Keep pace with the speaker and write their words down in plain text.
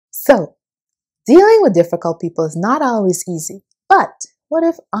So, dealing with difficult people is not always easy, but what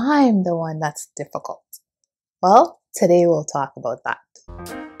if I'm the one that's difficult? Well, today we'll talk about that.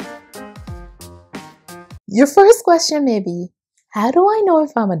 Your first question may be, how do I know if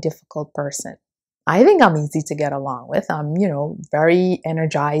I'm a difficult person? I think I'm easy to get along with. I'm, very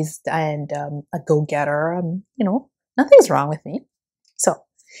energized and a go-getter. Nothing's wrong with me. So,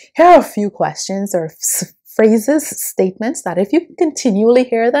 here are a few questions or phrases, statements that if you continually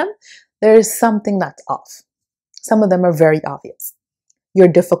hear them, there is something that's off. Some of them are very obvious. You're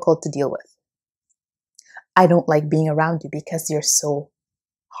difficult to deal with. I don't like being around you because you're so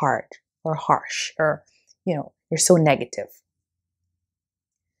hard or harsh or, you're so negative.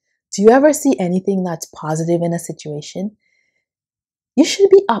 Do you ever see anything that's positive in a situation? You should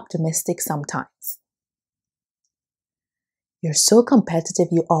be optimistic sometimes. You're so competitive,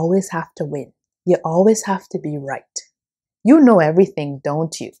 you always have to win. You always have to be right. You know everything,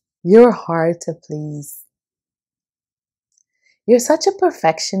 don't you? You're hard to please. You're such a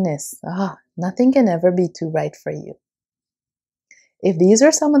perfectionist. Nothing can ever be too right for you. If these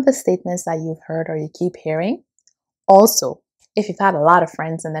are some of the statements that you've heard or you keep hearing, also, if you've had a lot of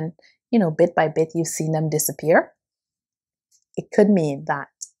friends and then, bit by bit you've seen them disappear, it could mean that,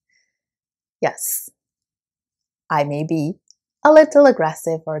 yes, I may be a little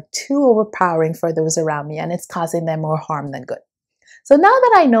aggressive or too overpowering for those around me, and it's causing them more harm than good. So now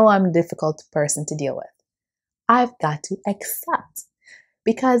that I know I'm a difficult person to deal with, I've got to accept,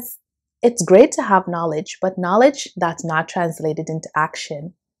 because it's great to have knowledge, but knowledge that's not translated into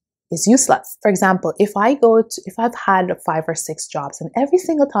action is useless. For example, if I've had 5 or 6 jobs and every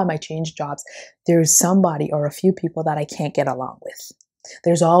single time I change jobs, there's somebody or a few people that I can't get along with.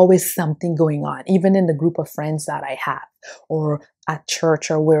 There's always something going on, even in the group of friends that I have or at church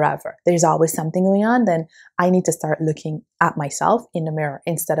or wherever. There's always something going on. Then I need to start looking at myself in the mirror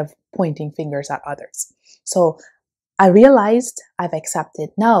instead of pointing fingers at others. So I realized, I've accepted.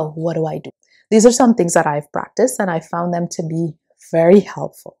 Now, what do I do? These are some things that I've practiced and I found them to be very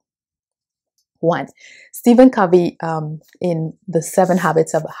helpful. 1, Stephen Covey in The 7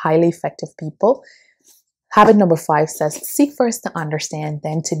 Habits of Highly Effective People, habit number 5 says, seek first to understand,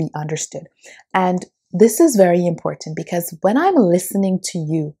 then to be understood. And this is very important because when I'm listening to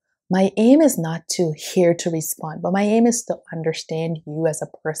you, my aim is not to hear to respond, but my aim is to understand you as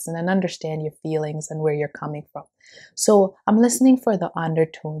a person and understand your feelings and where you're coming from. So I'm listening for the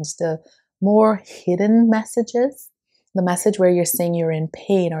undertones, the more hidden messages, the message where you're saying you're in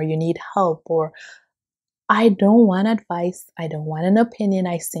pain or you need help, or I don't want advice, I don't want an opinion,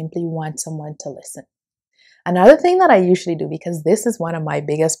 I simply want someone to listen. Another thing that I usually do, because this is one of my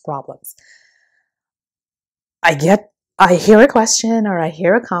biggest problems, I hear a question or I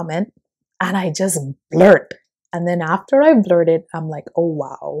hear a comment and I just blurt. And then after I blurt it, I'm like, oh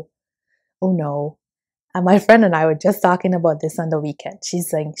wow, oh no. And my friend and I were just talking about this on the weekend.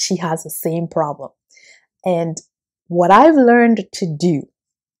 She's saying she has the same problem. And what I've learned to do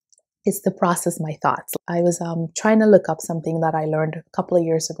is to process my thoughts. I was trying to look up something that I learned a couple of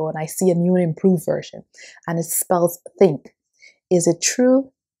years ago, and I see a new and improved version, and it spells think. Is it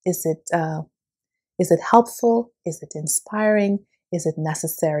true? Is it helpful? Is it inspiring? Is it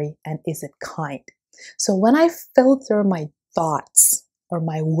necessary? And is it kind? So when I filter my thoughts or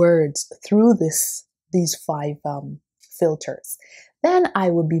my words through these 5 filters, then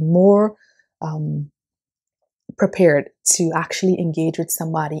I will be more prepared to actually engage with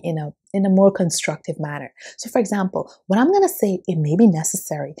somebody in a more constructive manner. So for example, what I'm going to say, it may be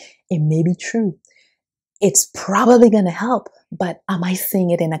necessary, it may be true, it's probably going to help, but am I saying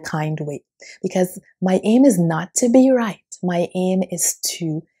it in a kind way? Because my aim is not to be right. My aim is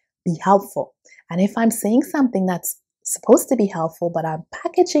to be helpful. And if I'm saying something that's supposed to be helpful, but I'm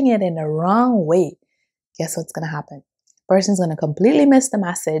packaging it in the wrong way, guess what's going to happen? Person's going to completely miss the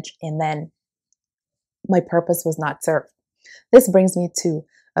message, and then my purpose was not served. This brings me to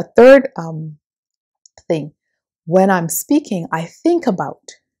a third thing. When I'm speaking, I think about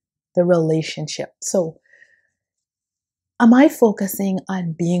the relationship. So am I focusing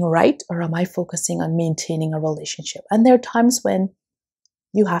on being right, or am I focusing on maintaining a relationship? And there are times when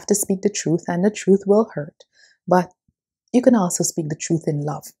you have to speak the truth, and the truth will hurt, but you can also speak the truth in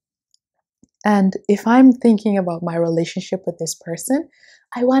love. And if I'm thinking about my relationship with this person,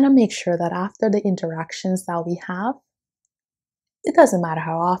 I want to make sure that after the interactions that we have, it doesn't matter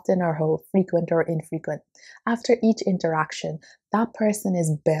how often or how frequent or infrequent, after each interaction, that person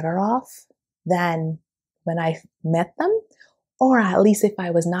is better off than when I met them, or at least if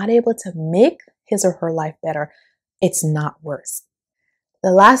I was not able to make his or her life better, it's not worse.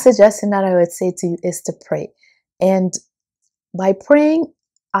 The last suggestion that I would say to you is to pray. And by praying,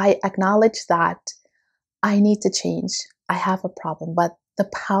 I acknowledge that I need to change. I have a problem, but the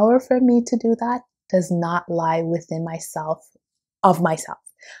power for me to do that does not lie within myself, of myself.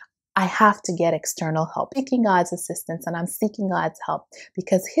 I have to get external help, seeking God's assistance, and I'm seeking God's help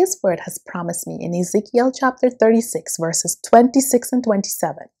because His word has promised me in Ezekiel chapter 36, verses 26 and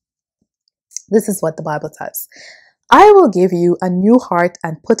 27. This is what the Bible says. I will give you a new heart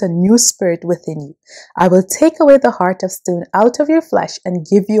and put a new spirit within you. I will take away the heart of stone out of your flesh and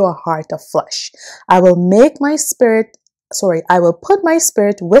give you a heart of flesh. I will put my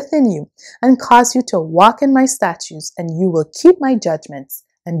spirit within you and cause you to walk in my statutes, and you will keep my judgments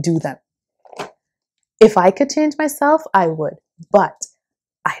and do them. If I could change myself, I would, but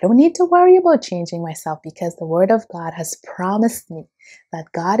I don't need to worry about changing myself because the word of God has promised me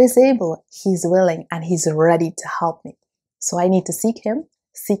that God is able, He's willing, and He's ready to help me. So I need to seek Him,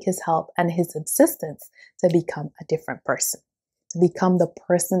 seek His help and His assistance to become a different person, to become the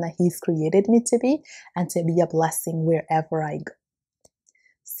person that He's created me to be, and to be a blessing wherever I go.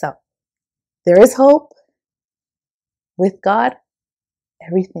 So there is hope. With God,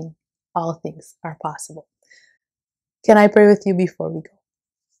 everything, all things are possible. Can I pray with you before we go?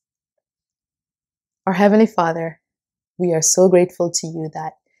 Our Heavenly Father, we are so grateful to you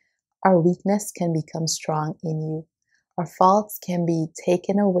that our weakness can become strong in you. Our faults can be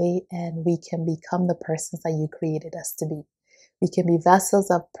taken away and we can become the persons that you created us to be. We can be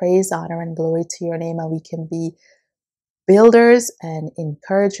vessels of praise, honor, and glory to your name, and we can be builders and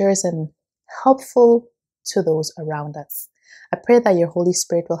encouragers and helpful to those around us. I pray that your Holy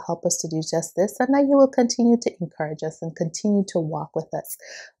Spirit will help us to do just this and that you will continue to encourage us and continue to walk with us.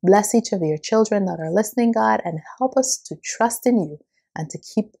 Bless each of your children that are listening, God, and help us to trust in you and to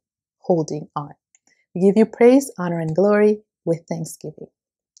keep holding on. We give you praise, honor, and glory with thanksgiving.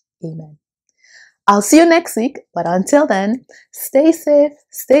 Amen. I'll see you next week, but until then, stay safe,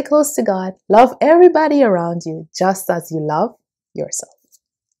 stay close to God, love everybody around you just as you love yourself.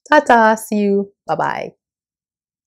 Ta-ta, see you, bye-bye.